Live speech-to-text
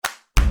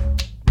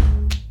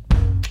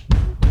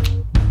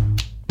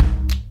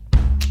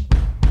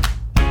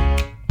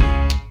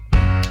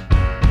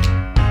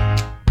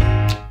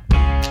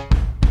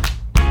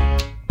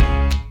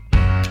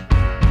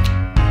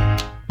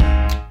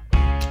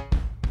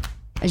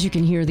As you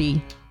can hear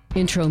the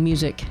intro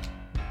music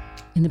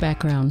in the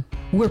background,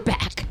 we're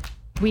back.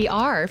 We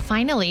are,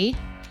 finally.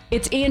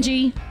 It's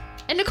Angie.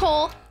 And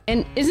Nicole.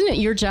 And isn't it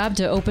your job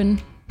to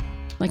open?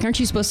 Like, aren't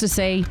you supposed to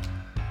say,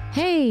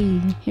 hey,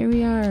 here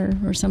we are,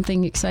 or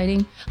something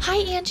exciting? Hi,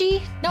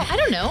 Angie. No, I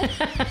don't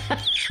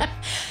know.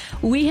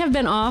 We have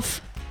been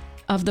off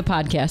of the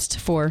podcast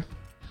for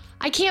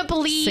I can't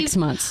believe 6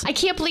 months. I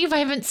can't believe I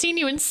haven't seen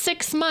you in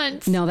 6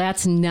 months. No,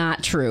 that's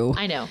not true.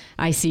 I know.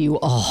 I see you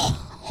all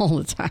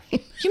the time.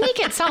 You make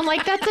it sound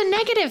like that's a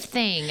negative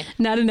thing.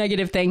 Not a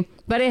negative thing,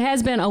 but it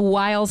has been a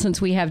while since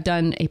we have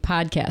done a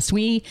podcast.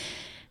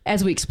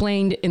 As we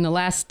explained in the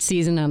last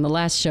season on the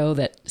last show,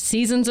 that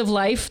seasons of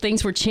life,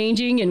 things were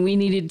changing and we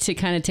needed to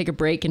kind of take a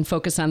break and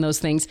focus on those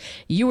things.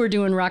 You were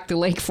doing Rock the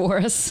Lake for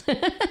us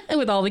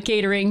with all the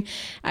catering.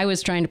 I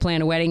was trying to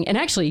plan a wedding. And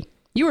actually,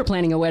 you were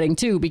planning a wedding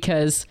too,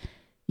 because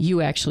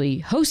you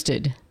actually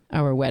hosted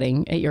our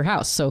wedding at your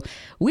house. So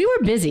we were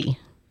busy.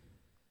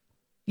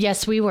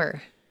 Yes, we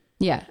were.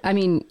 Yeah. I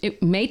mean,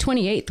 May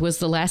 28th was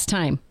the last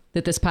time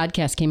that this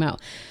podcast came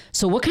out.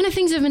 So what kind of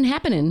things have been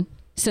happening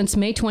since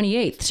May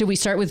 28th? Should we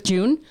start with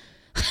June?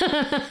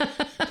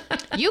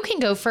 You can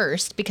go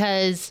first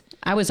because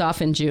I was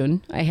off in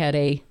June. I had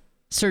a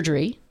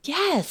surgery.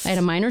 Yes. I had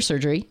a minor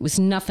surgery. It was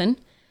nothing,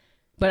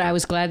 but I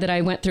was glad that I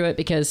went through it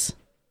because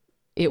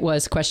it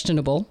was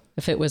questionable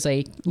if it was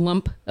a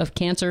lump of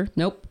cancer.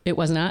 Nope, it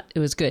was not. It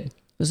was good. It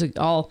was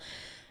all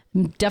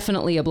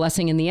definitely a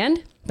blessing in the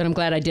end, but I'm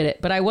glad I did it.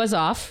 But I was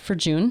off for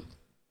June,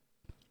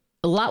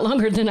 a lot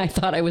longer than I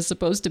thought I was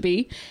supposed to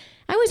be.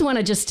 I always want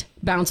to just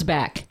bounce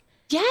back.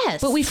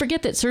 Yes. But we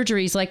forget that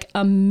surgery is like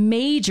a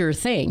major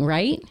thing,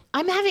 right?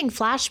 I'm having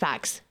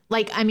flashbacks.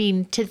 Like, I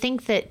mean, to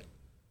think that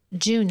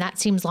June, that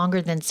seems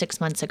longer than 6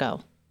 months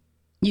ago.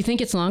 You think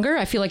it's longer?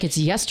 I feel like it's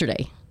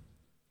yesterday.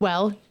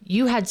 Well,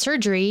 you had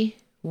surgery.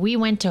 We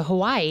went to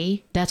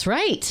Hawaii. That's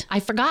right. I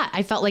forgot.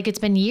 I felt like it's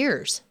been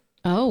years.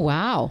 Oh,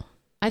 wow.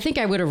 I think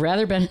I would have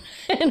rather been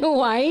in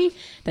Hawaii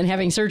than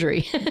having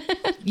surgery.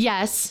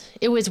 Yes.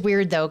 It was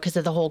weird, though, because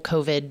of the whole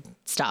COVID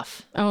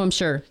stuff. Oh, I'm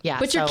sure. Yeah.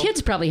 But your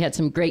kids probably had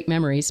some great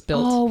memories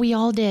built. Oh, we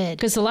all did.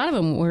 Because a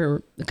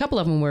couple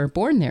of them were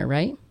born there,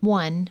 right?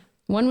 One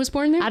was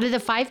born there? out of the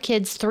 5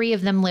 kids, 3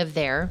 of them lived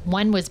there.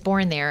 One was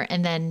born there.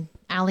 And then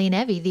Allie and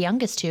Evie, the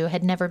youngest 2,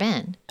 had never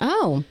been.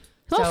 Oh,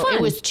 So fun.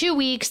 it was 2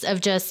 weeks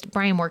of just,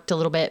 Brian worked a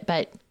little bit,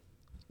 but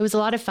it was a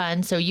lot of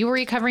fun. So you were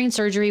recovering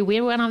surgery.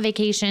 We went on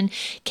vacation,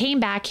 came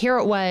back. Here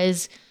it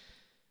was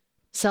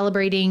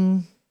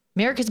celebrating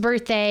America's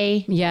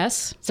birthday.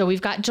 Yes. So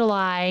we've got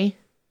July.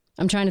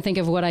 I'm trying to think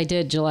of what I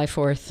did July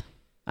 4th.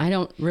 I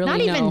don't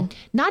really know.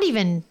 Not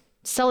even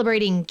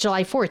celebrating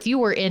July 4th. You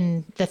were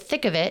in the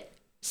thick of it,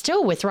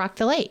 still with Rock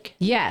the Lake.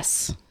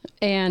 Yes.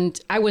 And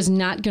I was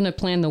not going to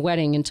plan the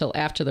wedding until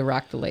after the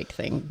Rock the Lake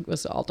thing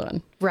was all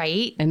done.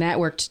 Right. And that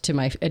worked to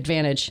my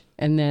advantage.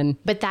 And then...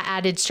 But that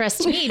added stress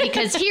to me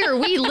because here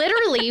we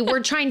literally were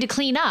trying to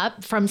clean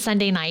up from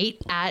Sunday night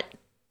at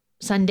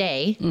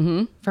Sunday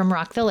from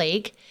Rock the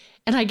Lake.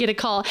 And I get a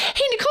call,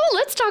 hey, Nicole,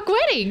 let's talk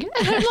wedding.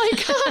 And I'm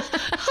like,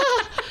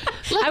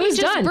 let me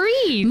just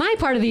breathe. My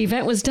part of the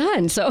event was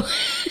done. So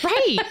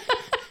right.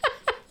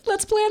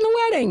 Let's plan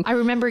the wedding. I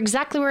remember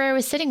exactly where I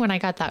was sitting when I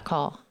got that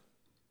call.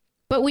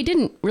 But we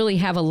didn't really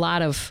have a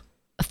lot of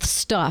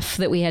stuff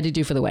that we had to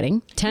do for the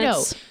wedding.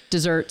 Tents,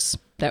 desserts.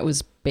 That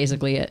was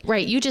basically it.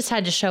 Right. You just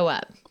had to show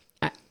up.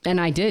 And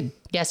I did.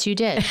 Yes, you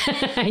did.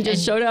 I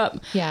just showed up.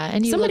 Yeah.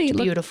 And you looked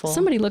beautiful.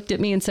 Somebody looked at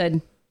me and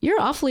said,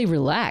 you're awfully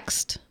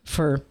relaxed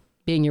for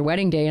being your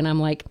wedding day. And I'm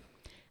like,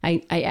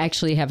 I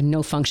actually have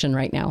no function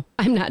right now.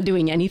 I'm not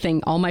doing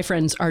anything. All my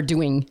friends are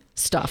doing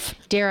stuff.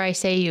 Dare I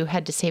say you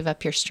had to save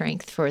up your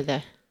strength for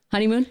the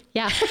honeymoon?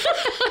 Yeah.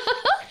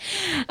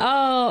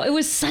 Oh, it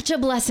was such a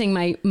blessing.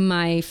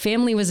 My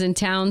family was in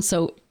town.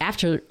 So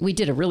after we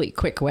did a really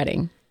quick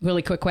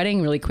really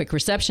quick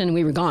reception,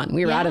 we were gone.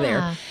 We were out of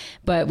there.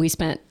 But we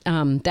spent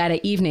that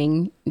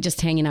evening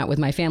just hanging out with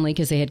my family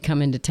because they had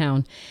come into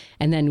town.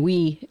 And then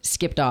we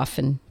skipped off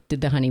and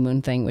did the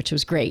honeymoon thing, which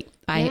was great.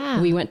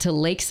 We went to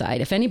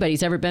Lakeside. If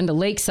anybody's ever been to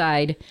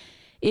Lakeside,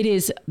 it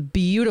is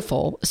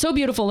beautiful. So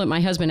beautiful that my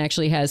husband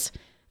actually has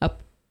a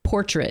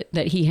portrait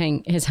that he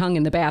has hung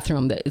in the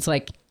bathroom that it's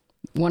like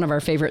one of our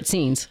favorite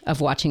scenes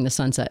of watching the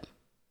sunset.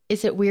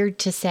 Is it weird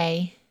to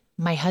say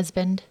my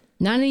husband?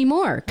 Not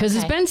anymore, because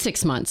It's been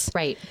 6 months.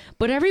 Right.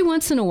 But every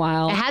once in a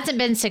while... It hasn't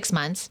been 6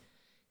 months.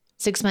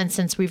 6 months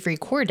since we've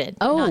recorded.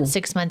 Oh. Not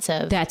 6 months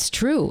of... That's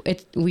true.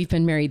 We've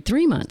been married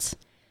 3 months.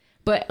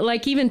 But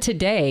like even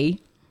today,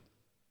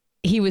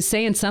 he was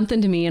saying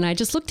something to me and I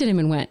just looked at him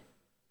and went,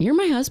 you're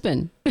my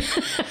husband.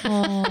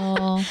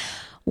 Oh.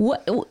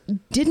 What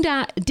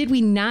did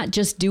we not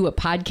just do a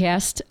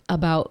podcast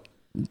about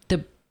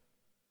the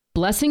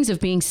blessings of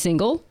being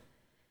single?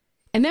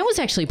 And that was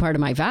actually part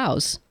of my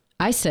vows.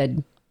 I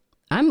said,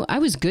 I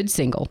was good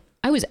single.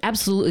 I was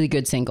absolutely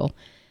good single.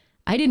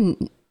 I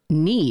didn't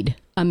need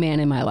a man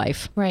in my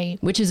life. Right.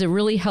 Which is a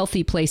really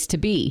healthy place to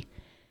be.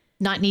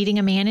 Not needing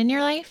a man in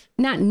your life?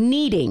 Not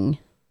needing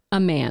a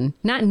man,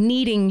 not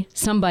needing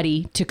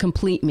somebody to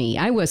complete me.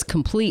 I was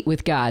complete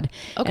with God.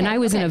 Okay, and I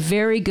was in a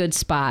very good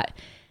spot,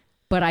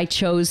 but I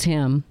chose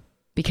him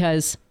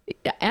because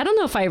I don't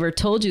know if I ever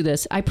told you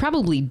this. I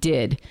probably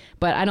did,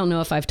 but I don't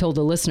know if I've told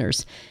the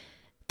listeners.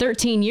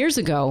 13 years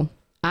ago,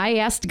 I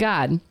asked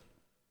God,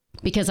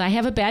 because I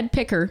have a bad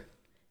picker,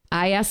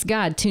 I asked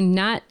God to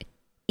not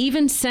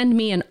even send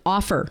me an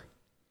offer.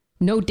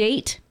 No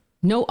date,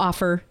 no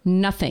offer,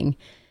 nothing,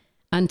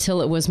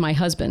 until it was my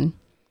husband.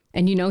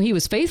 And you know, he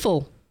was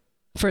faithful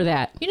for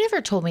that. You never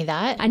told me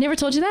that. I never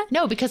told you that?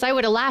 No, because I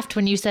would have laughed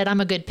when you said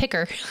I'm a good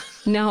picker.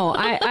 No,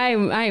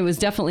 I was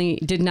definitely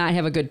did not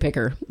have a good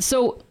picker.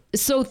 So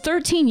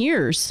 13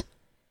 years,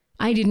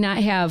 I did not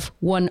have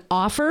one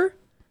offer.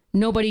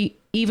 Nobody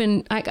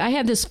even, I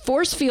had this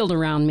force field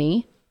around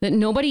me that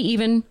nobody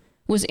even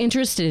was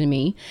interested in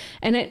me.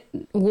 And it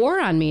wore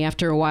on me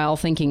after a while,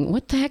 thinking,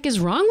 what the heck is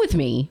wrong with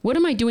me? What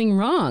am I doing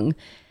wrong?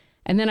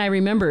 And then I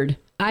remembered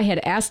I had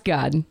asked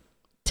God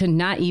to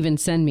not even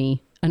send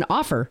me an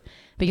offer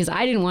because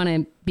I didn't want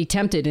to be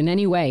tempted in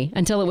any way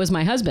until it was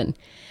my husband.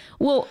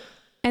 Well,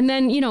 and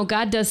then, you know,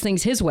 God does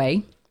things his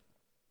way.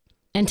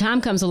 And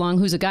Tom comes along,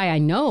 who's a guy I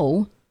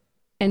know,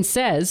 and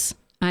says,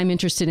 I'm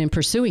interested in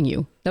pursuing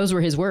you. Those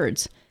were his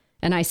words.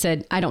 And I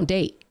said, I don't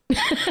date.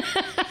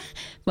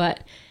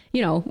 But,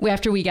 you know,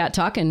 after we got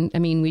talking, I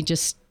mean, we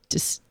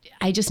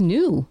I just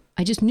knew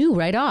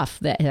right off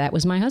that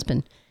was my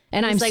husband.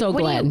 And I'm so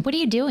glad. What are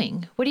you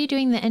doing? What are you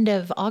doing the end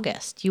of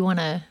August? You want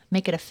to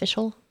make it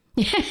official?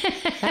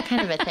 That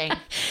kind of a thing.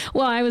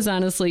 Well, I was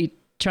honestly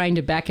trying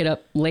to back it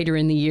up later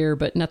in the year,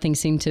 but nothing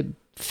seemed to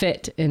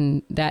fit.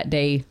 And that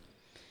day,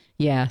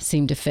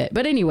 seemed to fit.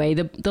 But anyway,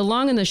 the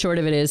long and the short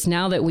of it is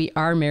now that we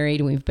are married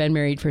and we've been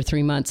married for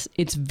 3 months,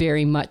 it's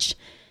very much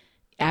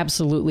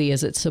absolutely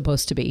as it's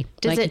supposed to be.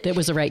 It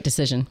was the right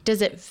decision.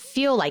 Does it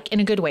feel like,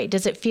 in a good way,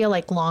 does it feel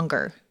like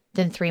longer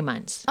than 3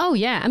 months? Oh,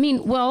 yeah. I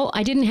mean, well,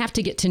 I didn't have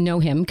to get to know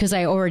him because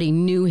I already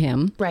knew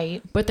him.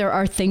 Right. But there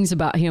are things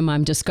about him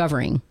I'm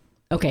discovering.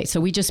 Okay,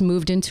 so we just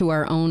moved into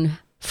our own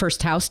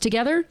first house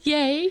together.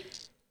 Yay.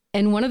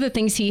 And one of the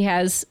things he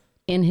has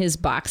in his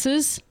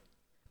boxes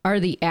are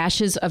the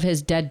ashes of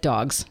his dead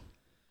dogs.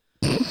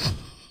 You're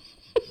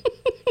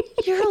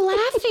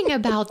laughing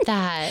about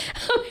that.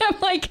 I'm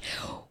like,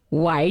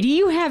 why do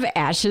you have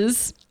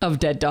ashes of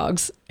dead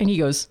dogs? And he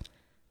goes,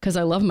 because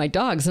I love my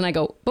dogs. And I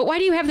go, but why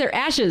do you have their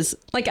ashes?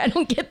 Like, I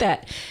don't get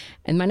that.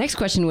 And my next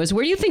question was,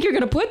 where do you think you're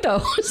going to put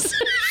those?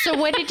 So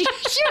what did you,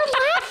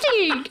 you're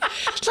laughing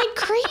like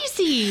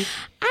crazy.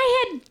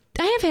 I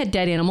have had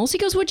dead animals. He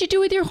goes, what'd you do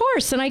with your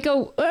horse? And I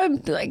go,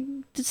 like,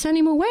 send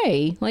him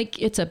away. Like,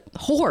 it's a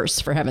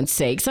horse, for heaven's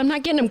sakes. I'm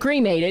not getting him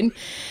cremated.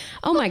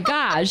 Oh my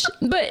gosh.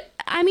 But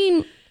I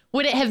mean,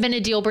 would it have been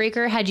a deal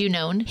breaker had you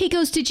known? He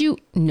goes, did you?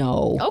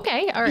 No.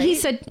 Okay. All right. He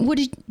said,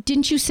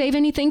 didn't you save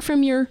anything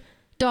from your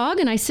dog?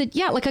 And I said,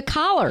 yeah, like a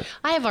collar.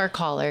 I have our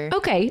collar.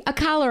 Okay. A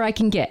collar I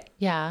can get.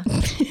 Yeah.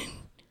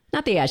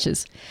 Not the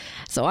ashes.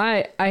 So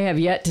I have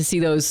yet to see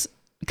those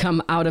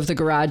come out of the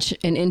garage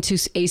and into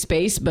a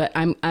space, but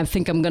I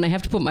think I'm going to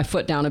have to put my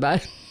foot down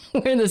about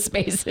where the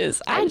space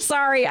is. I'm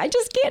sorry. I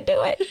just can't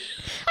do it.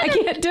 I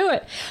can't do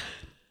it.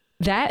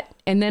 That,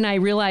 and then I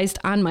realized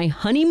on my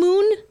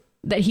honeymoon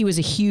that he was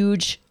a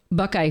huge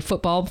Buckeye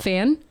football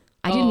fan.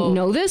 I didn't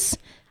know this.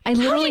 How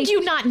did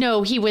you not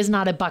know he was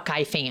not a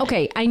Buckeye fan?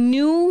 Okay, I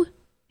knew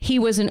he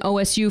was an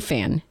OSU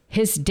fan.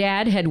 His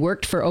dad had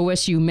worked for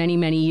OSU many,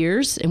 many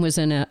years and was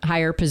in a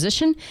higher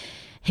position.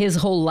 His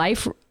whole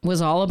life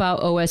was all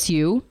about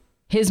OSU.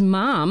 His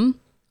mom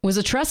was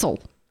a Trestle.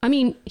 I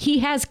mean, he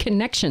has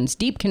connections,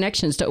 deep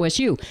connections to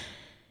OSU.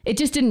 It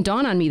just didn't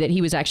dawn on me that he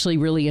was actually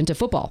really into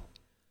football.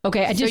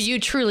 Okay, so you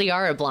truly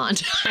are a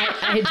blonde.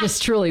 I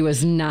just truly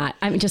was not.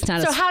 I'm just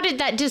not. So how did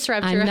that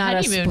disrupt your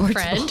honeymoon,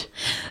 friend?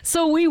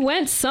 So we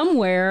went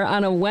somewhere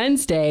on a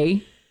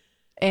Wednesday,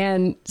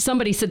 and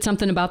somebody said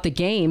something about the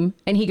game,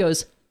 and he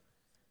goes,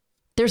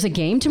 "There's a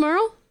game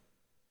tomorrow?"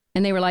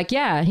 And they were like,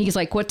 "Yeah." He's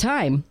like, "What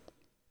time?"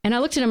 And I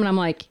looked at him, and I'm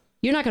like,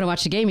 "You're not going to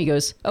watch the game?" He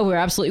goes, "Oh, we're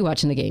absolutely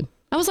watching the game."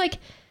 I was like,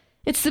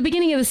 "It's the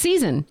beginning of the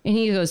season," and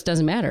he goes,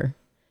 "Doesn't matter."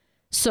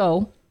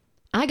 So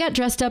I got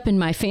dressed up in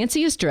my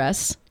fanciest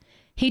dress.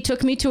 He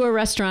took me to a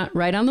restaurant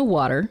right on the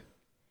water,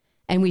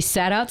 and we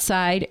sat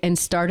outside and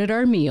started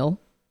our meal.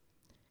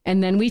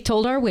 And then we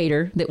told our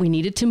waiter that we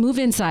needed to move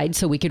inside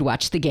so we could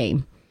watch the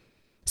game.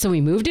 So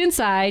we moved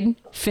inside,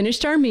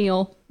 finished our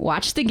meal,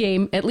 watched the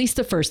game, at least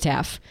the first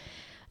half.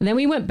 And then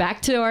we went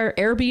back to our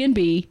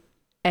Airbnb,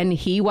 and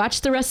he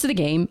watched the rest of the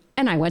game,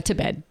 and I went to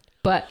bed.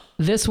 But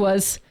this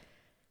was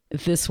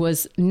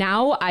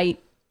now I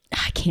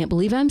can't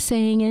believe I'm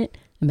saying it.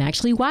 I'm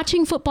actually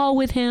watching football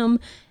with him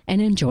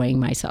and enjoying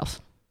myself.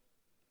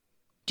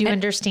 Do you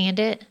understand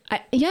it?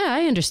 Yeah,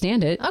 I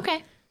understand it.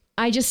 Okay.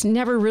 I just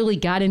never really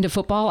got into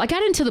football. I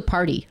got into the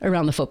party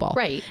around the football.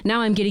 Right.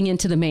 Now I'm getting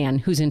into the man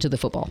who's into the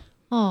football.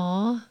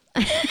 Aw.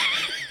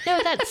 No,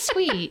 that's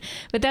sweet.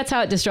 But that's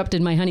how it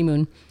disrupted my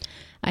honeymoon.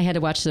 I had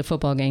to watch the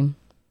football game.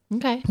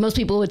 Okay. Most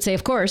people would say,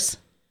 of course.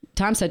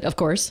 Tom said, of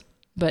course.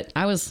 But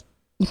I was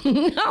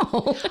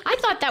No. I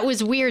thought that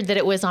was weird that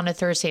it was on a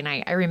Thursday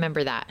night. I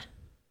remember that.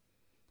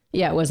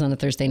 Yeah, it was on a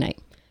Thursday night.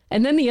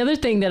 And then the other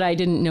thing that I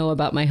didn't know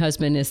about my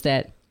husband is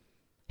that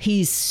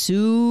he's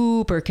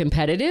super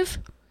competitive,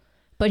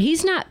 but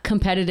he's not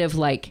competitive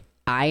like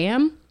I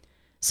am.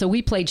 So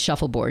we played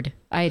shuffleboard.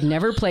 I had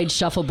never played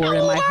shuffleboard in my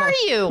whole life. How old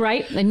are you?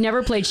 Right? I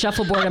never played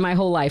shuffleboard in my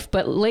whole life,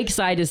 but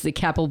Lakeside is the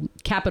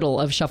capital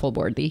of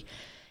shuffleboard, the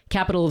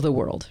capital of the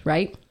world,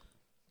 right?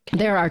 Okay.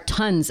 There are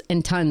tons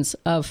and tons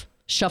of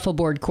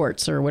shuffleboard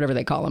courts or whatever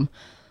they call them.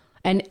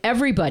 And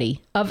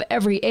everybody of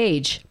every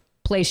age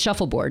plays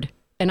shuffleboard.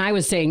 And I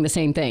was saying the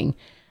same thing.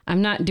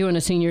 I'm not doing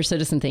a senior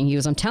citizen thing. He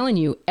goes, I'm telling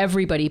you,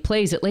 everybody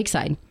plays at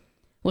Lakeside.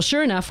 Well,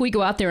 sure enough, we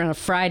go out there on a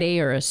Friday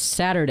or a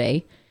Saturday.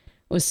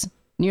 It was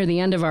near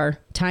the end of our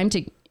time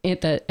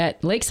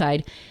at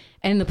Lakeside,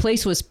 and the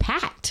place was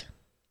packed.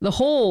 The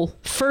whole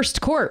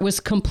first court was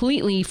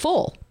completely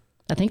full.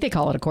 I think they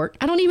call it a court.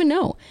 I don't even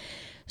know.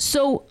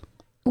 So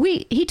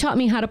he taught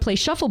me how to play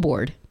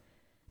shuffleboard.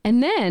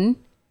 And then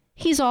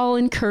he's all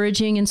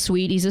encouraging and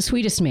sweet. He's the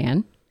sweetest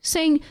man,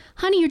 saying,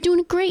 honey, you're doing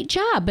a great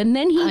job. And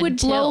then he would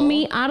blow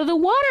me out of the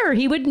water.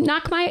 He would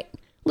knock my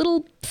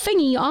little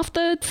thingy off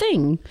the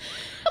thing.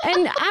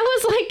 And I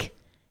was like,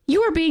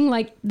 you are being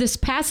like this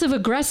passive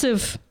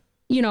aggressive,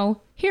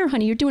 here,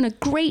 honey, you're doing a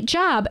great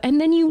job.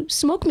 And then you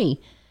smoke me.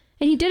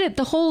 And he did it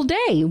the whole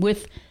day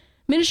with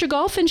miniature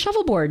golf and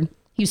shuffleboard.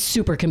 He's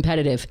super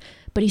competitive,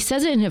 but he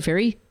says it in a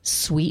very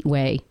sweet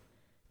way.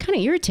 Kind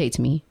of irritates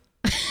me.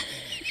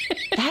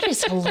 That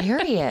is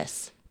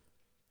hilarious.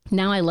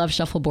 Now I love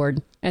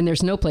shuffleboard, and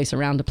there's no place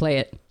around to play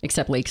it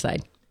except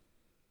Lakeside.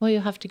 Well,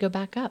 you'll have to go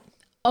back up.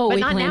 Oh, but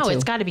we not plan now. to.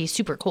 It's got to be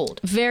super cold.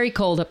 Very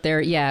cold up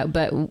there, yeah.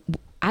 But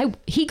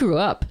he grew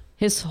up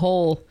his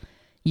whole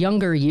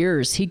younger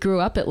years. He grew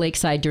up at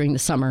Lakeside during the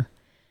summer.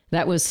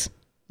 That was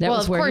where he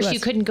was. Well, of course, you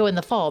couldn't go in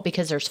the fall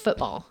because there's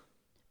football.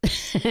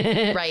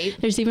 Right?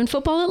 There's even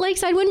football at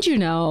Lakeside, wouldn't you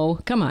know?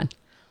 Come on.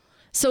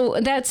 So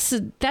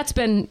that's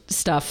been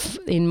stuff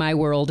in my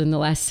world in the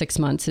last 6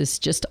 months, is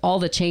just all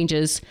the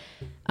changes,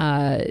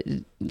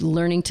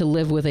 learning to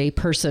live with a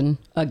person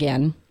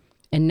again.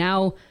 And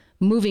now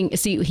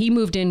he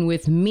moved in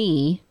with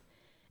me,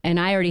 and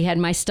I already had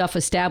my stuff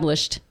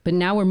established, but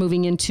now we're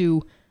moving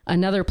into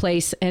another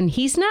place. And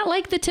he's not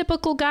like the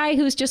typical guy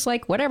who's just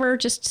like, whatever,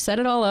 just set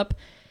it all up.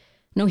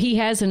 No, he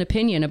has an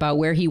opinion about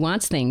where he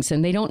wants things,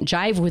 and they don't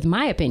jive with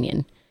my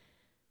opinion.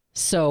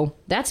 So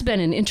that's been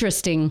an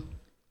interesting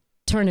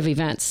turn of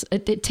events.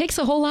 It takes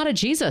a whole lot of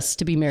Jesus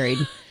to be married.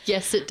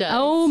 Yes, it does.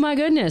 Oh my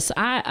goodness.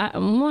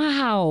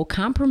 Wow.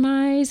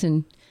 Compromise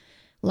and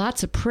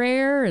lots of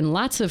prayer and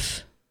lots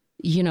of,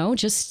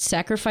 just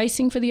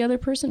sacrificing for the other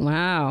person.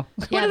 Wow.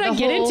 Yeah, what did I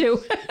get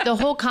into? The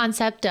whole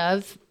concept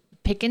of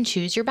pick and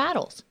choose your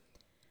battles.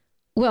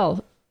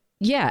 Well,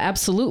 yeah,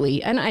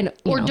 absolutely. And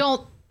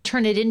don't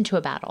turn it into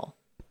a battle.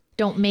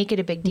 Don't make it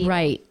a big deal.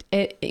 Right.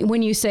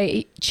 When you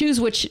say choose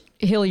which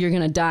hill you're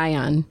going to die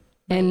on,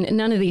 and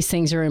none of these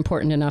things are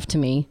important enough to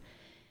me.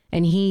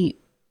 And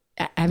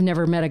I've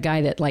never met a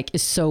guy that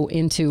is so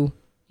into,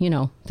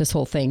 this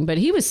whole thing, but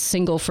he was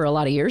single for a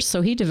lot of years.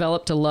 So he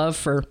developed a love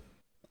for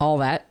all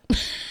that.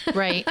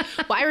 Right.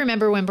 Well, I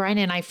remember when Brian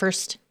and I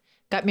first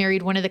got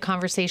married, one of the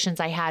conversations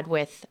I had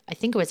with, I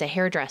think it was a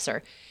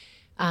hairdresser.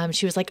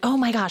 She was like, oh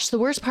my gosh, the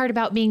worst part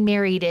about being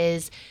married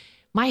is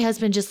my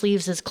husband just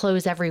leaves his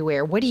clothes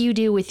everywhere. What do you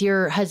do with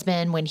your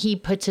husband when he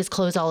puts his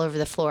clothes all over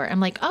the floor?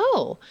 I'm like,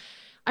 oh,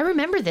 I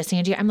remember this,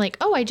 Angie. I'm like,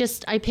 oh, I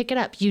pick it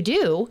up. You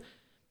do?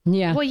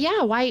 Yeah. Well,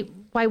 yeah. Why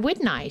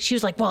wouldn't I? She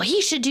was like, well,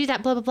 he should do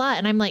that, blah, blah, blah.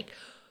 And I'm like,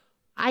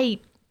 I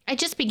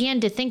just began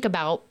to think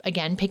about,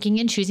 again, picking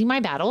and choosing my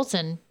battles.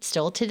 And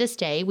still to this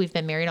day, we've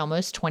been married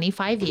almost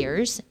 25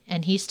 years,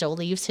 and he still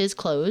leaves his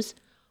clothes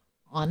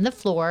on the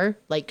floor,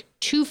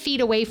 2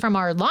 feet away from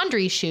our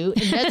laundry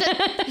chute, and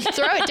doesn't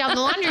throw it down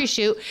the laundry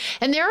chute.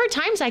 And there are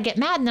times I get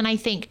mad, and then I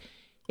think,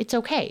 it's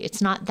okay.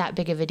 It's not that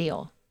big of a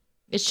deal.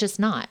 It's just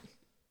not.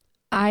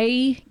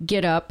 I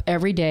get up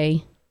every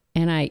day,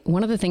 and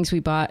one of the things we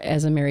bought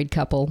as a married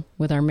couple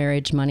with our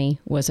marriage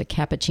money was a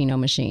cappuccino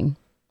machine.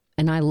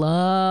 And I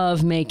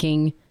love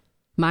making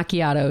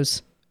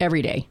macchiatos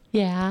every day.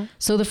 Yeah.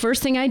 So the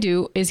first thing I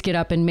do is get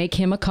up and make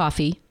him a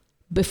coffee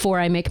before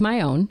I make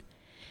my own.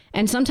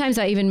 And sometimes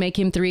I even make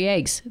him 3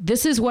 eggs.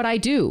 This is what I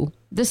do.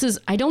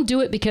 I don't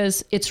do it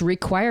because it's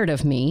required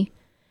of me.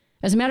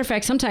 As a matter of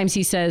fact, sometimes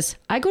he says,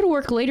 I go to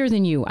work later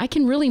than you. I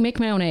can really make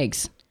my own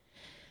eggs.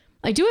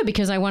 I do it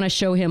because I want to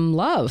show him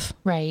love.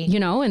 Right.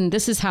 And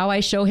this is how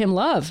I show him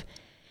love.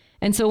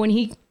 And so when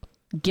he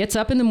gets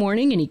up in the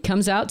morning and he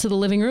comes out to the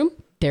living room,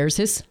 there's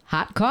his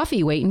hot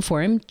coffee waiting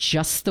for him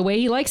just the way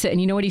he likes it.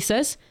 And you know what he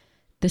says?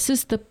 This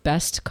is the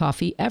best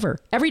coffee ever.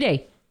 Every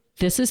day.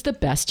 This is the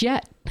best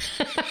yet.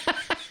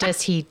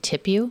 Does he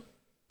tip you?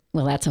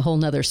 Well, that's a whole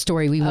nother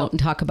story we won't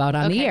talk about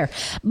on the air.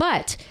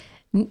 But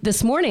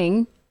this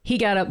morning, he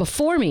got up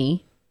before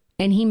me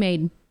and he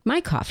made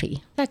my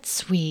coffee. That's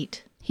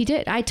sweet. He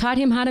did. I taught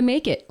him how to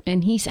make it,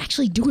 and he's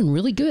actually doing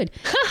really good.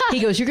 He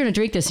goes, you're going to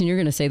drink this, and you're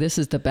going to say, this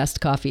is the best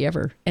coffee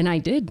ever. And I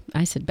did.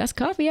 I said, best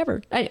coffee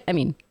ever. I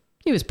mean,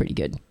 he was pretty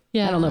good.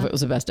 Yeah. I don't know if it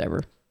was the best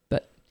ever,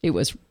 but it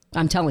was.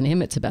 I'm telling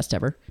him it's the best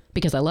ever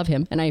because I love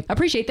him, and I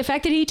appreciate the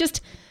fact that he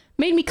just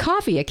made me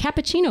coffee, a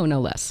cappuccino,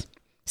 no less.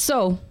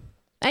 So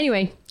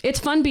anyway, it's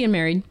fun being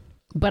married,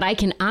 but I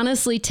can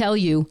honestly tell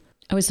you,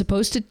 I was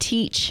supposed to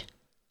teach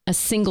a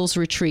singles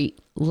retreat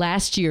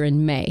last year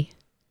in May,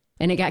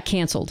 and it got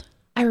canceled.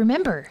 I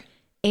remember.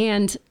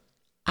 And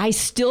I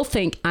still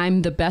think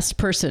I'm the best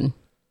person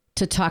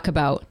to talk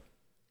about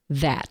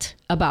that,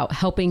 about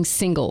helping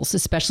singles,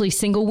 especially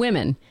single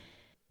women.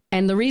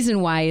 And the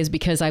reason why is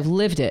because I've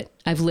lived it.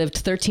 I've lived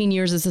 13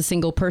 years as a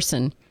single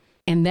person.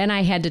 And then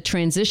I had to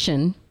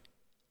transition.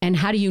 And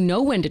how do you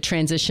know when to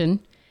transition?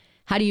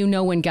 How do you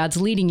know when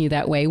God's leading you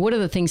that way? What are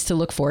the things to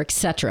look for,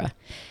 etc.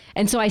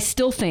 And so I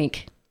still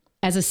think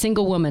as a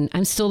single woman,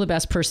 I'm still the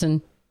best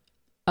person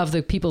of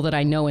the people that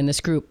I know in this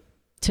group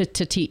to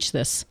teach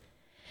this.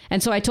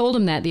 And so I told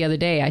him that the other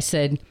day. I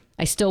said,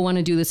 I still want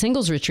to do the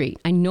singles retreat.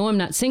 I know I'm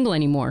not single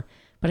anymore,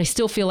 but I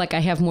still feel like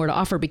I have more to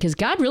offer because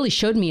God really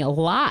showed me a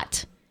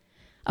lot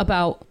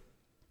about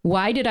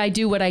why did I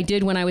do what I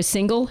did when I was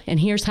single, and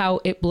here's how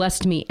it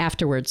blessed me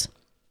afterwards.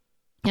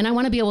 And I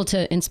want to be able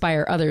to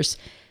inspire others.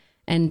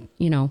 And,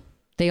 you know,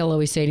 they'll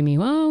always say to me,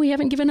 well, we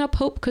haven't given up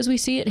hope because we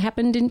see it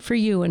happened for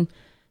you. And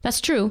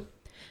that's true.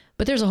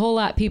 But there's a whole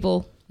lot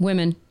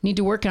women need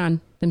to work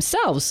on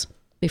themselves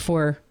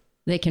before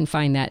they can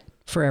find that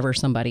forever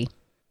somebody.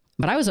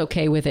 But I was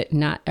okay with it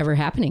not ever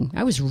happening.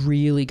 I was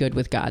really good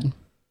with God.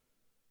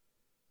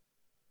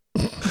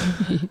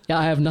 Yeah,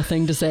 I have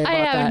nothing to say about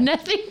that. I have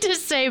nothing to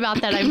say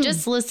about that. I'm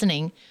just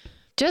listening.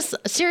 Just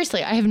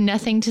seriously, I have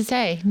nothing to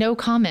say. No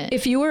comment.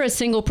 If you were a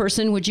single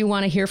person, would you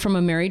want to hear from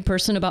a married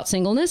person about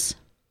singleness?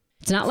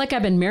 It's not like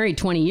I've been married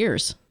 20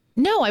 years.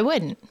 No, I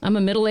wouldn't. I'm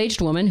a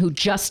middle-aged woman who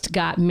just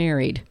got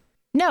married.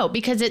 No,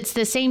 because it's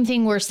the same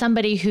thing where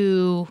somebody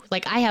who,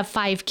 like, I have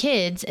 5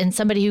 kids, and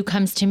somebody who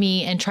comes to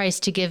me and tries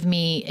to give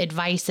me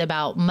advice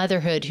about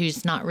motherhood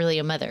who's not really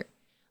a mother.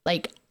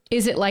 Like,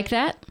 is it like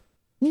that?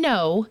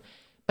 No,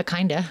 but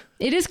kinda.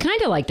 It is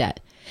kind of like that.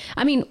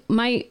 I mean,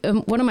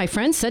 one of my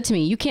friends said to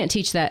me, you can't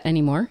teach that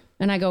anymore.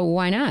 And I go,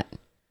 why not?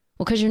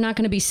 Well, because you're not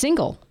going to be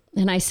single.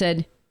 And I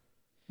said,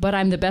 but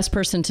I'm the best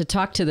person to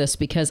talk to this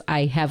because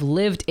I have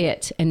lived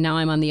it. And now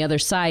I'm on the other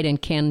side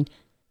and can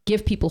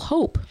give people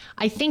hope.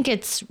 I think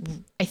it's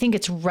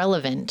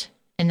relevant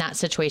in that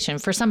situation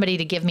for somebody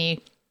to give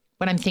me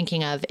what I'm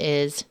thinking of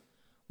is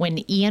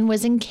when Ian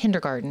was in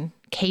kindergarten,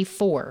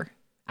 K4,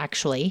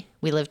 actually,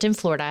 we lived in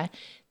Florida.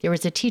 There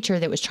was a teacher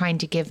that was trying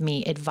to give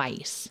me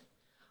advice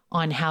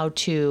on how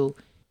to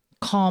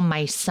calm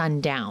my son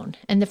down.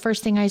 And the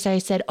first thing I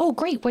said, oh,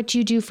 great. What do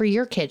you do for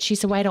your kids? She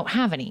said, well, I don't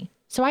have any.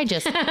 So I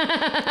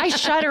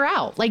shut her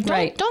out. Like,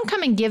 don't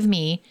come and give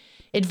me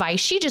advice.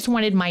 She just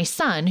wanted my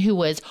son, who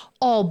was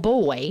all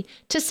boy,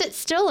 to sit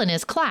still in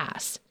his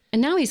class.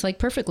 And now he's like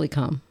perfectly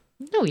calm.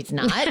 No, he's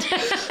not.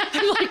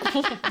 I'm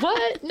like,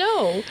 what?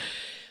 No.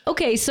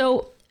 Okay.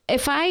 So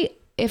if I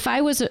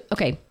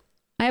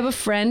have a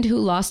friend who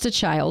lost a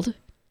child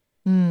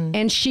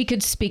and she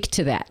could speak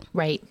to that.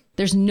 Right.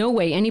 There's no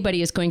way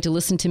anybody is going to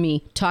listen to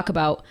me talk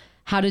about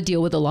how to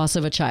deal with the loss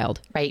of a child.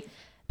 Right.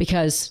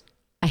 Because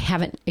I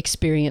haven't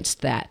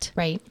experienced that.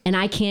 Right. And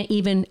I can't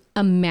even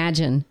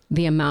imagine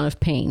the amount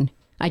of pain.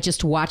 I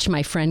just watch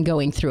my friend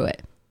going through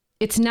it.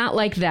 It's not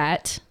like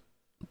that,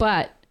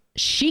 but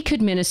she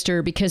could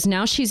minister because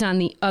now she's on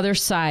the other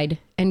side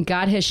and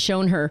God has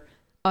shown her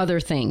other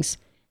things.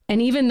 And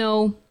even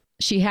though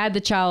she had the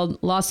child,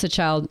 lost the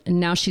child, and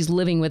now she's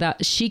living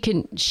without, she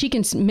can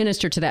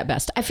minister to that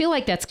best. I feel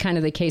like that's kind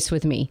of the case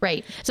with me.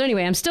 Right. So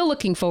anyway, I'm still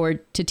looking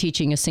forward to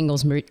teaching a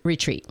singles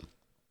retreat.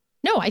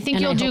 No, I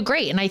think you'll do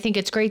great. And I think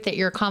it's great that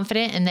you're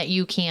confident and that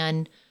you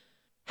can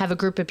have a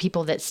group of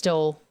people that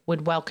still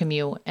would welcome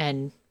you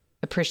and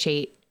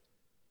appreciate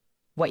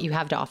what you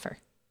have to offer.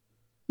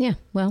 Yeah,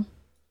 well,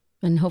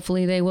 and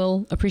hopefully they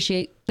will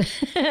appreciate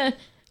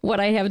what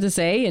I have to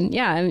say. And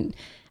yeah,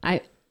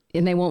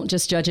 and they won't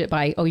just judge it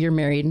by, oh, you're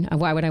married.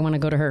 Why would I want to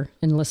go to her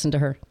and listen to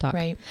her talk?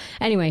 Right.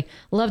 Anyway,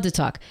 love to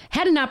talk.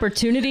 Had an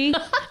opportunity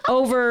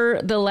over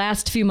the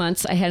last few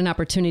months. I had an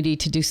opportunity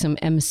to do some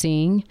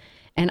emceeing,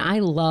 and I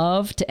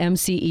love to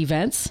MC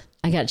events.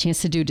 I got a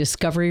chance to do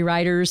Discovery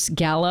Riders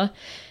Gala,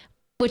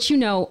 which, you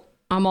know,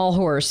 I'm all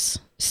horse.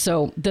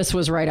 So this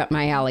was right up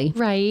my alley.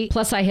 Right.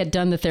 Plus, I had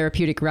done the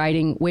therapeutic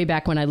riding way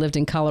back when I lived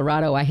in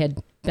Colorado. I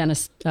had been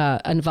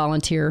a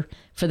volunteer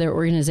for their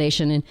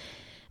organization, and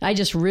I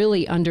just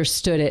really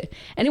understood it.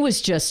 And it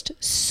was just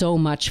so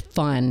much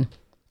fun.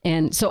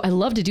 And so I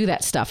love to do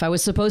that stuff. I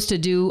was supposed to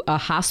do a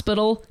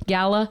hospital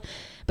gala,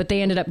 but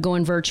they ended up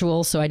going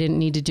virtual, so I didn't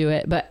need to do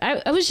it. But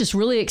I was just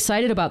really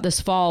excited about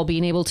this fall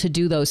being able to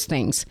do those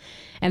things.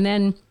 And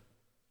then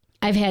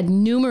I've had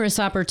numerous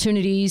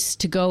opportunities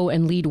to go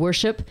and lead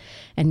worship.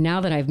 And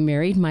now that I've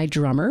married my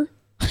drummer,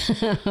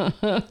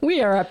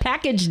 we are a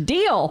package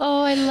deal.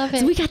 Oh, I love it.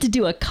 So we got to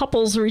do a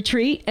couples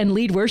retreat and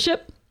lead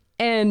worship.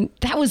 And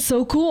that was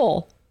so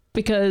cool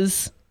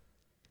because,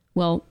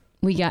 well,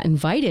 we got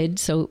invited,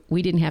 so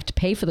we didn't have to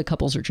pay for the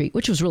couples retreat,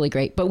 which was really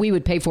great. But we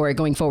would pay for it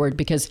going forward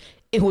because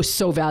it was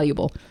so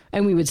valuable,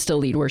 and we would still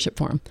lead worship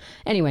for them.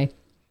 Anyway,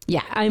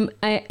 yeah,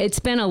 it's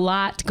been a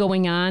lot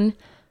going on.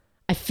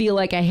 I feel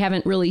like I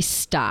haven't really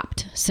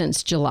stopped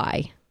since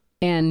July,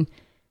 and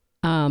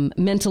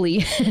mentally,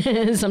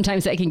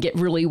 sometimes that can get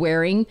really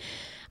wearing.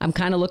 I'm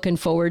kind of looking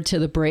forward to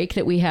the break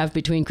that we have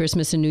between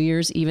Christmas and New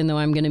Year's, even though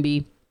I'm going to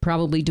be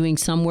probably doing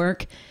some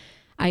work.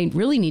 I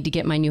really need to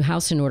get my new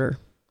house in order.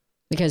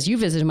 Because you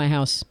visited my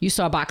house. You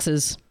saw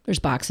boxes. There's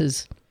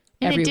boxes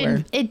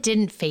everywhere. It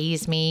didn't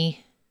faze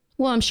me.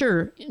 Well, I'm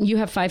sure you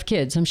have 5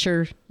 kids. I'm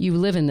sure you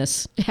live in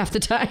this half the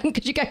time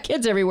because you got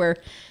kids everywhere.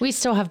 We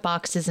still have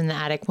boxes in the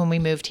attic when we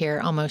moved here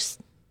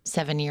almost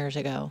 7 years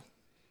ago.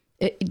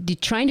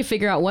 Trying to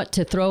figure out what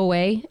to throw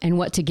away and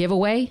what to give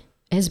away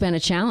has been a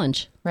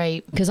challenge.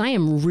 Right. Because I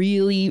am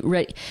really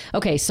ready.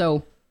 Okay,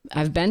 so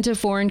I've been to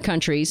foreign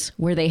countries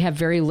where they have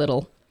very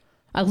little.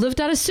 I lived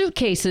out of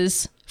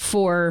suitcases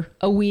for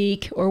a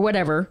week or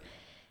whatever.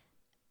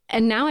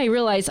 And now I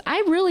realize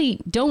I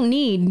really don't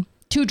need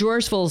 2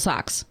 drawers full of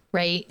socks.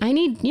 Right. I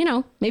need,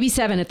 maybe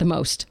 7 at the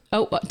most.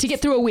 Oh, to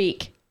get through a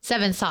week.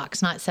 7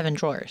 socks, not 7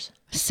 drawers.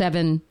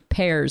 7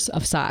 pairs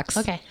of socks.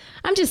 Okay.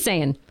 I'm just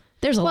saying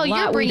there's a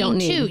lot we don't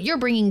need. You're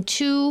bringing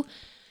 2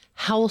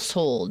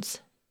 households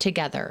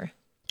together.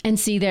 And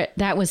see,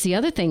 that was the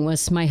other thing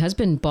was my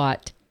husband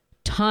bought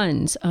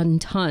tons and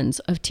tons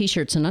of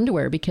T-shirts and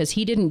underwear because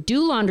he didn't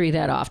do laundry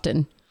that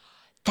often.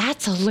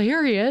 That's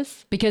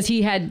hilarious. Because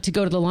he had to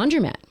go to the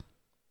laundromat.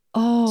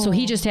 Oh. So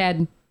he just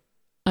had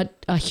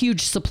a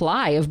huge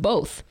supply of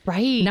both.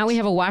 Right. Now we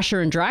have a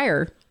washer and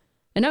dryer.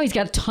 And now he's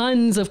got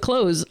tons of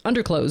clothes,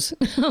 underclothes.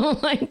 I'm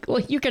like, well,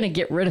 you're going to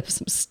get rid of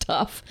some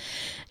stuff,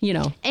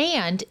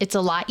 And it's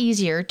a lot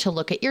easier to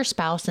look at your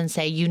spouse and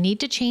say, you need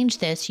to change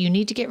this. You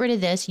need to get rid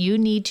of this. You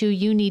need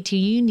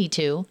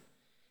to,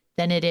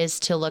 than it is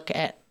to look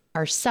at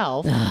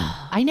ourselves.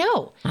 I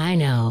know.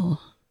 I'm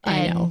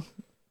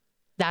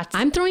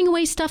throwing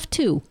away stuff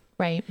too.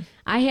 Right.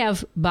 I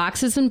have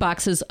boxes and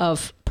boxes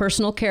of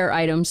personal care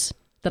items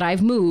that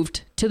I've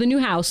moved to the new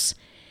house.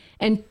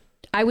 And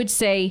I would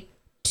say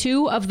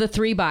 2 of the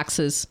 3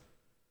 boxes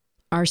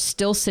are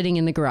still sitting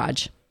in the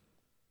garage.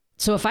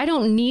 So if I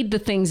don't need the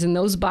things in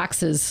those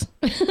boxes,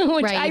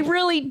 which I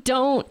really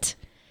don't,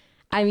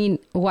 I mean,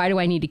 why do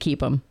I need to keep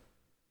them?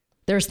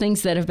 There's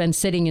things that have been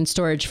sitting in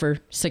storage for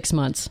 6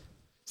 months.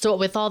 So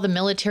with all the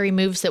military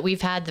moves that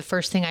we've had, the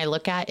first thing I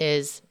look at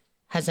is,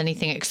 has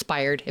anything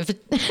expired?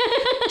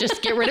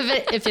 Just get rid of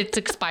it if it's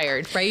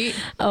expired, right?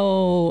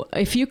 Oh,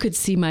 if you could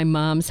see my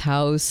mom's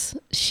house,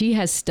 she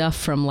has stuff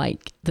from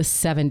like the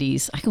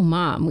 70s. I go,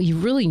 Mom, you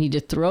really need to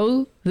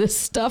throw this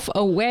stuff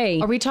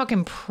away. Are we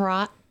talking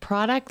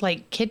product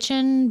like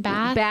kitchen,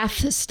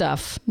 bath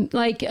stuff?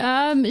 Like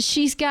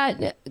she's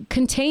got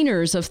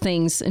containers of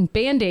things and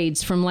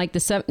Band-Aids from like the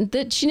 70s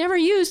that she never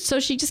used,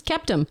 so she just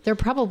kept them. They're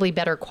probably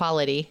better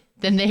quality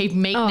than they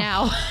make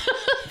now.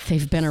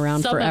 They've been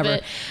around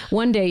forever.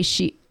 One day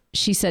she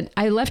said,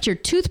 I left your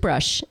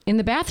toothbrush in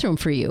the bathroom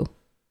for you.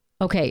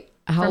 Okay.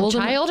 How old?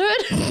 From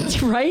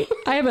childhood? Right?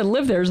 I haven't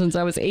lived there since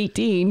I was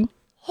 18.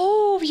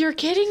 Oh, you're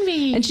kidding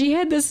me. And she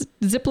had this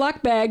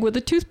Ziploc bag with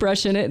a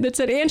toothbrush in it that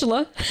said,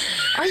 Angela.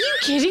 Are you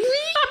kidding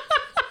me?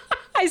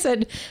 I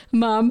said,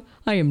 Mom,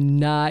 I am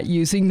not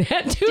using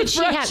that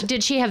toothbrush.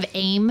 Did she have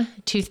AIM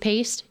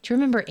toothpaste? Do you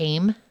remember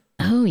AIM?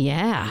 Oh,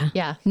 yeah.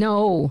 Yeah.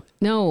 No,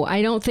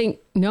 I don't think,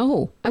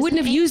 no. I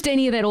wouldn't have used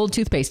any of that old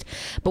toothpaste.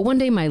 But one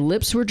day my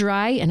lips were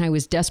dry and I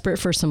was desperate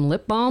for some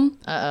lip balm.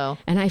 Uh-oh.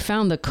 And I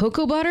found the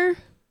cocoa butter.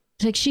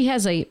 Like she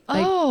has a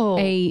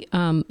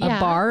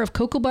bar of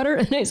cocoa butter.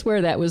 And I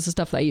swear that was the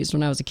stuff that I used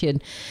when I was a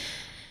kid.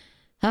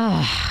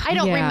 I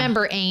don't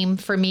remember AIM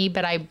for me,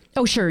 but I...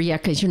 Oh, sure. Yeah,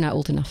 because you're not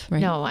old enough, right?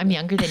 No, I'm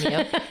younger than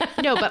you.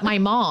 No, but my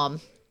mom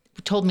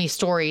told me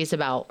stories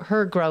about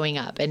her growing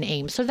up in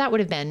AIM. So that would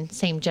have been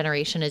same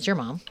generation as your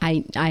mom.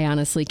 I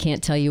honestly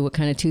can't tell you what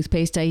kind of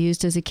toothpaste I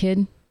used as a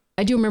kid.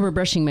 I do remember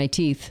brushing my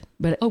teeth,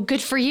 but... Oh, good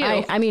for you.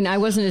 I mean, I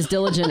wasn't as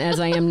diligent as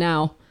I am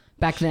now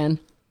back then.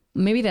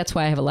 Maybe that's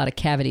why I have a lot of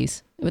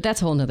cavities, but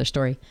that's a whole nother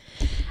story.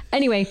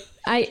 Anyway,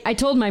 I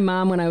told my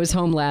mom when I was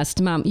home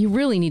last, Mom, you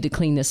really need to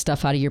clean this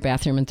stuff out of your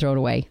bathroom and throw it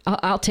away.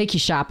 I'll take you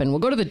shopping. We'll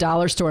go to the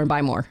dollar store and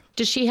buy more.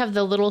 Does she have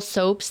the little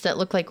soaps that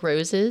look like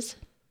roses?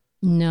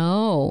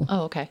 No.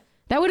 Oh, okay.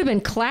 That would have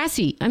been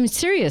classy. I'm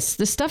serious.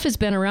 This stuff has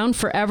been around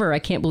forever. I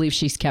can't believe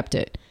she's kept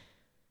it.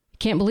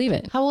 Can't believe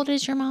it. How old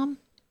is your mom?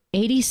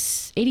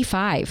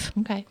 85.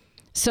 Okay.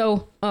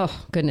 So,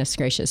 oh, goodness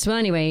gracious. Well,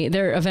 anyway,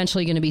 they're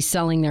eventually going to be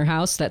selling their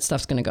house. That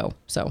stuff's going to go.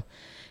 So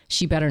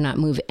she better not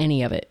move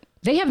any of it.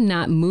 They have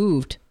not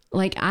moved.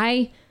 Like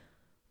I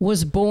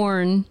was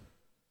born,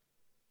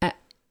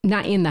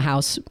 not in the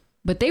house,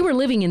 but they were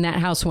living in that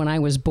house when I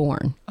was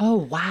born. Oh,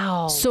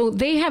 wow. So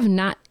they have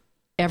not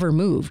ever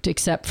moved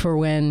except for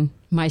when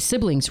my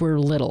siblings were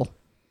little.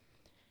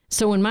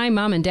 So when my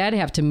mom and dad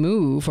have to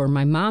move or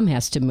my mom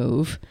has to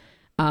move,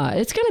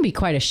 it's going to be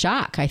quite a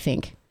shock, I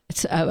think.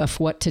 It's of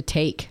what to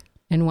take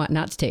and what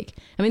not to take.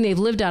 I mean, they've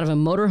lived out of a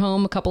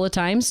motorhome a couple of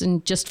times,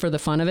 and just for the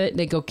fun of it,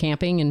 they go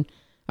camping and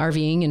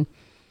RVing, and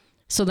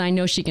so I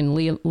know she can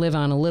live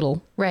on a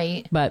little.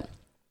 Right. But,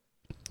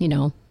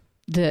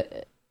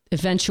 the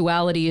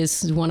eventuality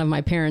is one of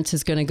my parents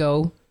is going to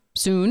go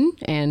soon,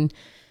 and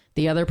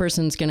the other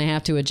person's going to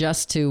have to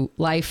adjust to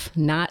life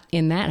not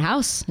in that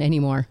house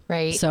anymore.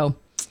 Right. So,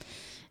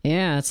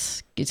 yeah,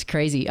 it's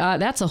crazy.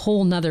 That's a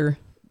whole nother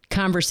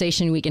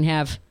conversation we can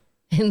have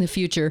in the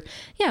future.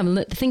 Yeah,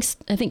 I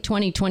think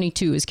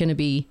 2022 is going to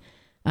be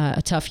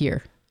a tough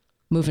year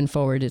moving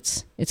forward.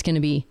 It's going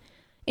to be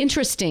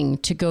interesting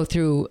to go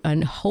through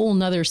a whole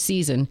nother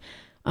season.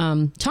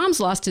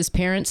 Tom's lost his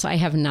parents. I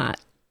have not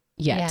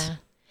yet.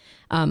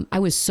 Yeah. I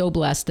was so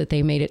blessed that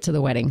they made it to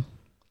the wedding,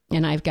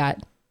 and I've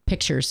got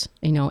pictures.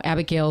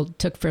 Abigail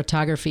took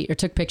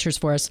pictures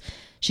for us.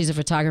 She's a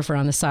photographer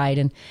on the side,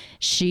 and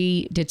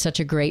she did such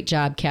a great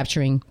job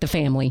capturing the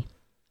family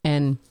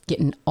and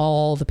getting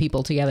all the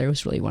people together. It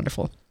was really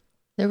wonderful.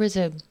 There was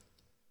a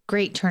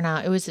great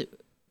turnout. It was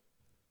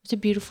a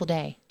beautiful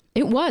day.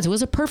 It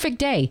was a perfect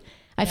day.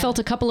 I felt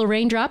a couple of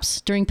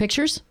raindrops during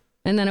pictures,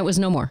 and then it was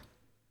no more.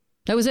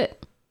 That was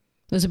it.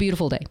 It was a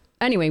beautiful day.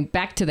 Anyway,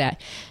 back to that.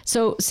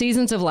 So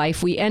seasons of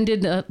life, we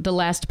ended the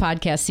last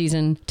podcast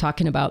season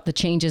talking about the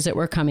changes that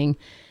were coming.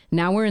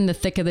 Now we're in the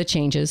thick of the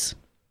changes.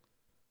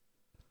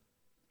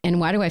 And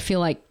why do I feel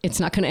like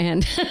it's not going to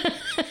end?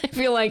 I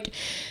feel like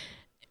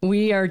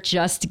we are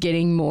just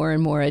getting more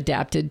and more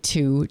adapted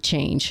to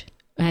change.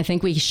 And I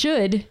think we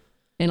should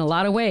in a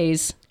lot of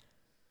ways.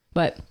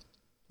 But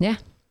yeah,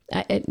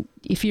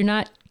 if you're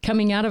not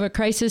coming out of a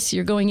crisis,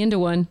 you're going into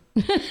one.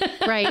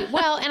 Right.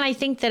 Well, and I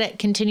think that it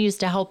continues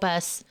to help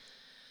us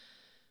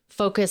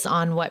focus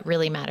on what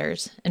really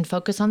matters and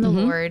focus on the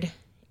Lord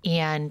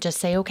and just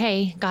say,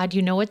 okay, God,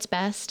 you know what's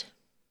best.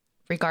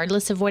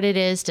 Regardless of what it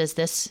is, does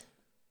this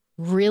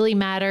really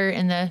matter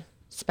in the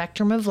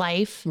spectrum of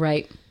life?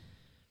 Right.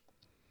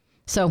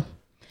 So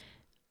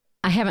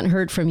I haven't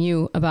heard from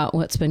you about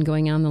what's been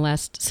going on the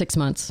last 6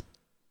 months,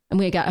 and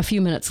we got a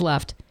few minutes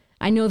left.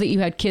 I know that you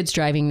had kids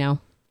driving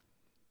now.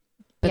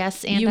 But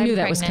yes, and you I'm knew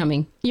that pregnant. was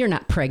coming. You're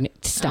not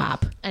pregnant.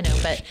 Stop. I know,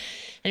 but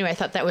anyway, I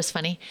thought that was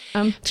funny.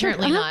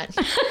 Apparently not.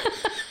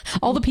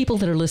 All the people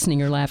that are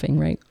listening are laughing,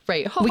 right?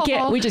 Right.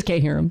 We just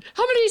can't hear them.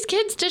 How many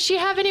kids does she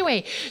have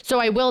anyway? So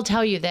I will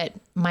tell you that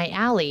my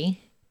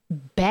Allie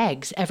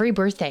begs every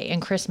birthday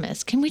and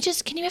Christmas. Can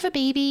you have a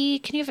baby?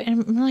 Can you have?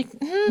 And I'm like,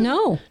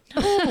 No.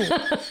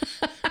 no.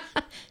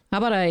 How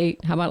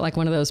about like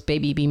one of those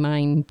baby be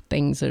mine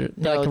things that are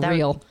like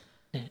real?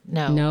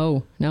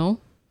 No. No.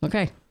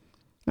 Okay.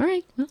 All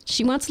right. Well,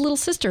 she wants a little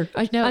sister.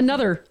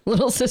 Another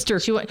little sister.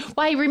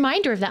 I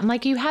remind her of that. I'm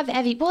like, you have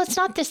Evie. Well, it's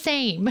not the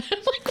same. I'm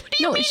like, what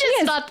do you mean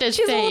it's not the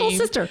same? She's a little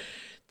sister.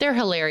 They're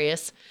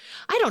hilarious.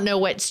 I don't know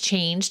what's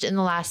changed in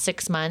the last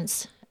 6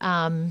 months.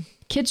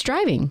 Kids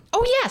driving.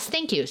 Oh, yes.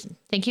 Thank you.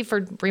 Thank you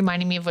for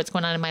reminding me of what's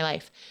going on in my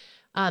life.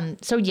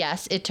 So,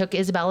 yes, it took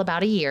Isabel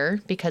about a year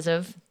because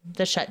of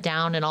the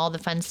shutdown and all the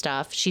fun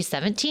stuff. She's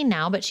 17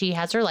 now, but she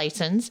has her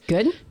license.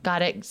 Good.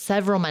 Got it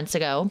several months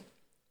ago.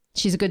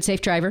 She's a good,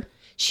 safe driver.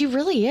 She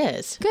really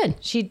is. Good.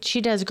 She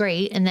does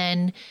great. And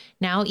then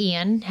now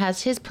Ian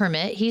has his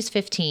permit. He's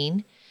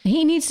 15.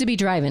 He needs to be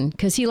driving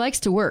because he likes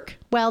to work.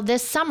 Well,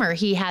 this summer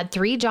he had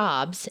 3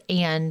 jobs,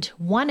 and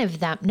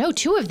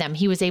two of them,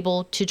 he was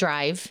able to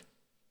drive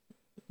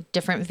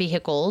different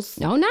vehicles.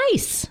 Oh,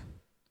 nice.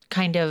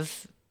 Kind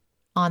of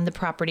on the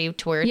property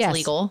to where it's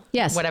legal.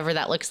 Yes. Whatever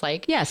that looks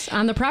like. Yes.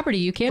 On the property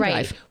you can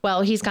drive.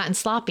 Well, he's gotten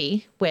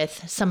sloppy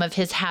with some of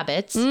his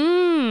habits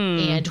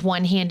and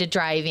one-handed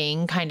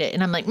driving kind of.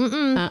 And I'm like,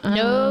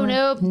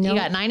 nope. You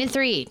got 9 and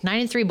 3. 9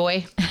 and 3,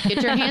 boy.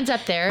 Get your hands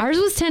up there. Ours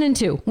was 10 and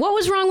 2. What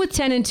was wrong with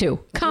 10 and 2?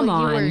 Come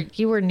on.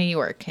 You were in New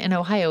York. In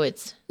Ohio,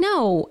 it's...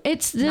 No,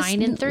 it's this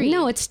 9 and 3.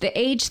 No, it's the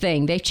age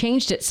thing. They've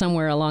changed it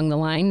somewhere along the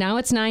line. Now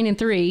it's 9 and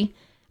 3.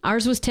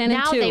 Ours was 10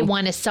 and 2. Now they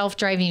want a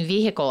self-driving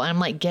vehicle. And I'm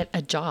like, get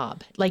a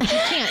job. Like, you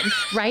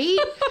can't, right?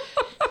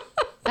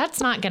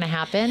 That's not going to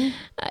happen.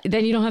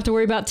 Then you don't have to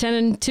worry about 10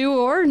 and 2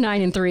 or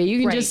 9 and 3.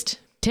 You can just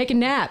take a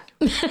nap.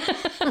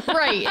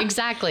 Right,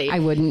 exactly. I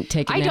wouldn't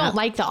take a nap. I don't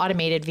like the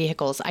automated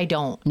vehicles. I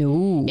don't.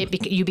 No.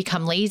 You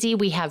become lazy.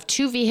 We have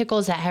 2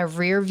 vehicles that have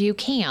rear view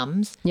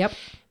cams. Yep.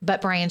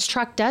 But Brian's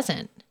truck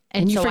doesn't.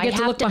 And you forget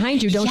to look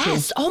behind you, don't you?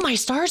 Yes. Oh, my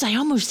stars. I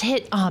almost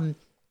hit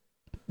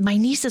my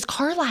niece's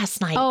car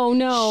last night. Oh,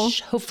 no.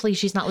 Shh, hopefully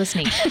she's not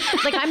listening.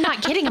 Like, I'm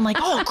not kidding. I'm like,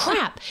 oh,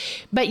 crap.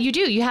 But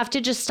you have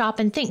to just stop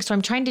and think. So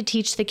I'm trying to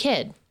teach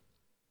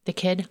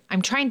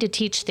I'm trying to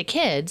teach the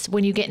kids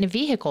when you get in a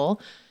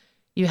vehicle,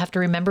 you have to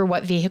remember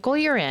what vehicle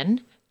you're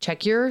in,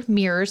 check your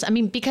mirrors. I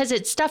mean, because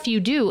it's stuff you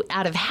do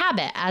out of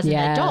habit as an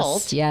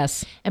adult.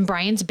 Yes. And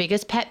Brian's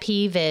biggest pet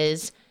peeve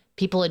is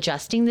people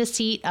adjusting the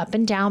seat up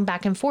and down,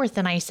 back and forth.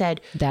 And I said,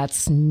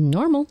 that's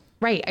normal.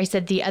 Right. I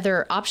said, the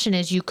other option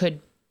is you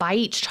could buy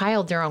each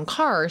child their own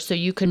car so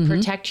you could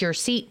protect your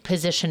seat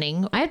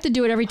positioning. I have to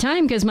do it every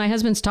time because my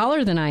husband's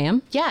taller than I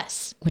am.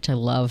 Yes. Which I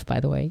love, by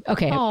the way.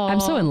 Okay,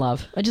 I'm so in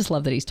love. I just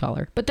love that he's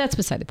taller. But that's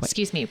beside the point.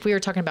 Excuse me, we were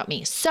talking about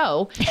me.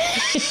 So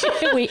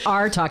we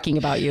are talking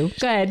about you.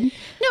 Go ahead.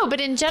 No, but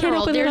in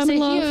general, there's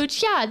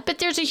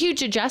a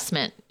huge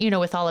adjustment,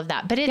 with all of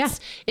that. But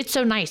it's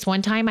so nice.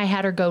 One time I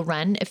had her go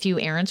run a few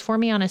errands for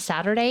me on a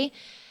Saturday,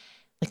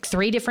 like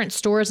 3 different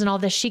stores and all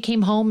this. She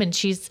came home and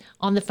she's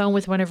on the phone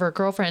with one of her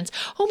girlfriends.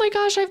 Oh my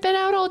gosh, I've been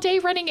out all day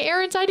running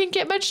errands. I didn't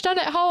get much done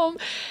at home.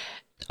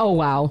 Oh,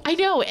 wow. I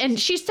know. And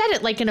she said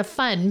it like in a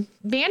fun,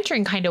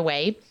 bantering kind of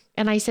way.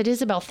 And I said,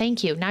 Isabel,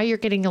 thank you. Now you're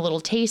getting a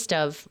little taste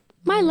of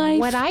my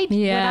life, what I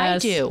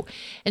do.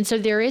 And so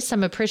there is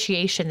some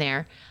appreciation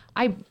there.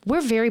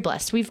 We're very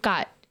blessed. We've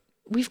got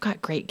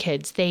great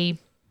kids. They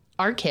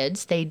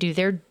do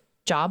their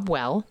job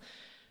well.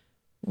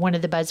 One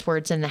of the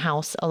buzzwords in the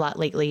house a lot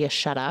lately is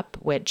shut up,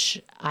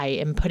 which I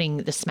am putting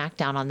the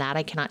smackdown on that.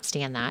 I cannot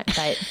stand that,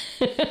 but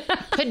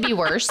could be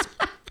worse.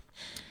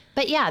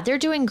 But yeah, they're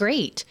doing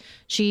great.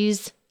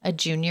 She's a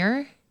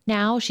junior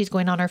now. She's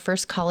going on her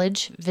first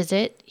college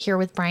visit here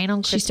with Brian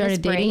on Christmas break. She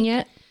started dating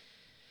yet?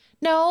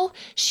 No,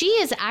 she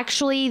is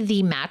actually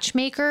the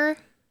matchmaker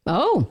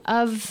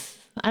of,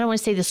 I don't want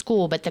to say the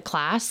school, but the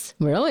class.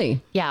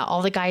 Really? Yeah.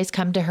 All the guys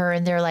come to her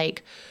and they're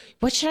like,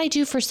 what should I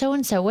do for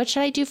so-and-so? What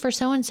should I do for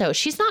so-and-so?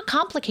 She's not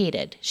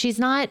complicated. She's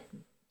not.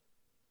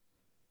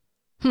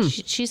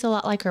 She's a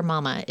lot like her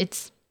mama.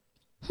 It's.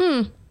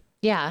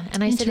 Yeah.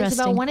 And I said,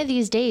 Isabel, one of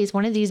these days,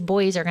 one of these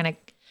boys are going to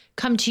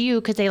come to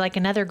you because they like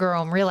another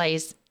girl and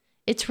realize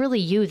it's really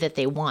you that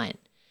they want.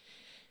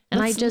 And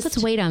let's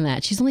wait on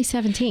that. She's only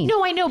 17.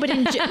 No, I know. But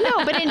in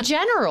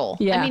general,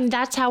 I mean,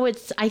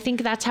 I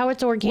think that's how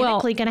it's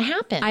organically going to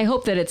happen. I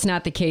hope that it's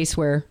not the case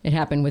where it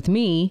happened with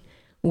me,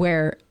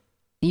 where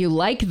you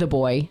like the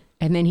boy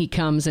and then he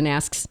comes and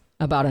asks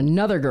about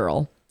another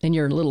girl and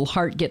your little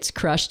heart gets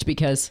crushed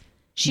because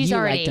she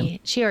already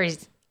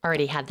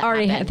had that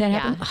happen.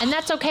 Yeah. And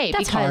that's okay.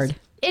 That's hard.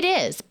 It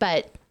is,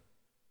 but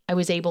I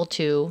was able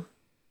to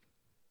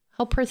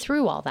help her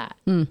through all that.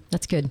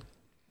 That's good.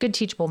 Good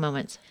teachable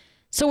moments.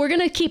 So we're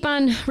going to keep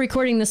on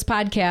recording this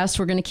podcast.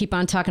 We're going to keep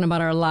on talking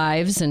about our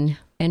lives and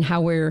how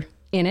we're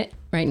in it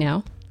right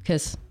now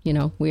because,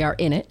 we are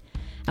in it.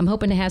 I'm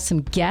hoping to have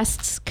some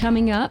guests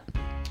coming up.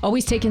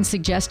 Always taking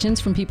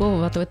suggestions from people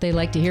about what they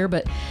like to hear.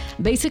 But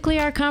basically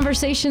our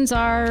conversations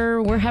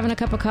are we're having a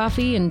cup of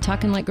coffee and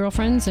talking like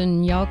girlfriends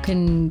and y'all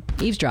can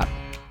eavesdrop.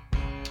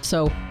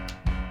 So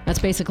that's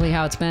basically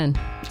how it's been.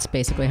 It's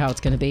basically how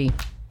it's going to be.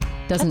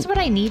 That's what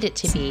I need it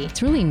to be.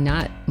 It's really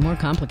not more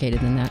complicated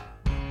than that.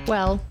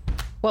 Well,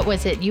 what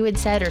was it you had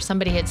said or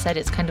somebody had said?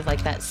 It's kind of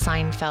like that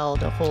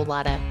Seinfeld, a whole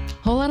lot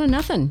of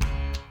nothing.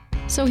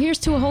 So here's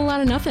to a whole lot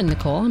of nothing,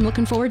 Nicole. I'm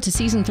looking forward to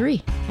season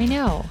 3. I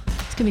know.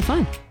 It's going to be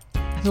fun.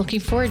 I'm looking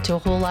forward to a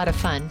whole lot of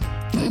fun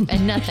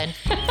and nothing.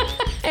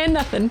 And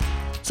nothing.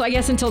 So I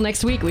guess until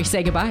next week, we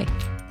say goodbye.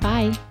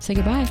 Bye. Say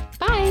goodbye.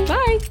 Bye.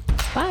 Bye.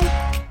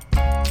 Bye.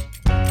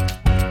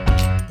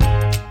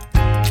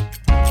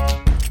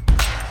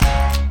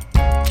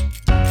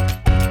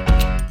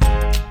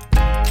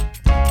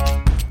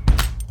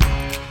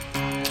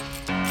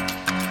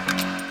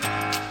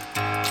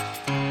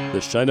 The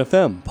Shine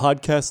FM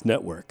Podcast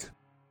Network.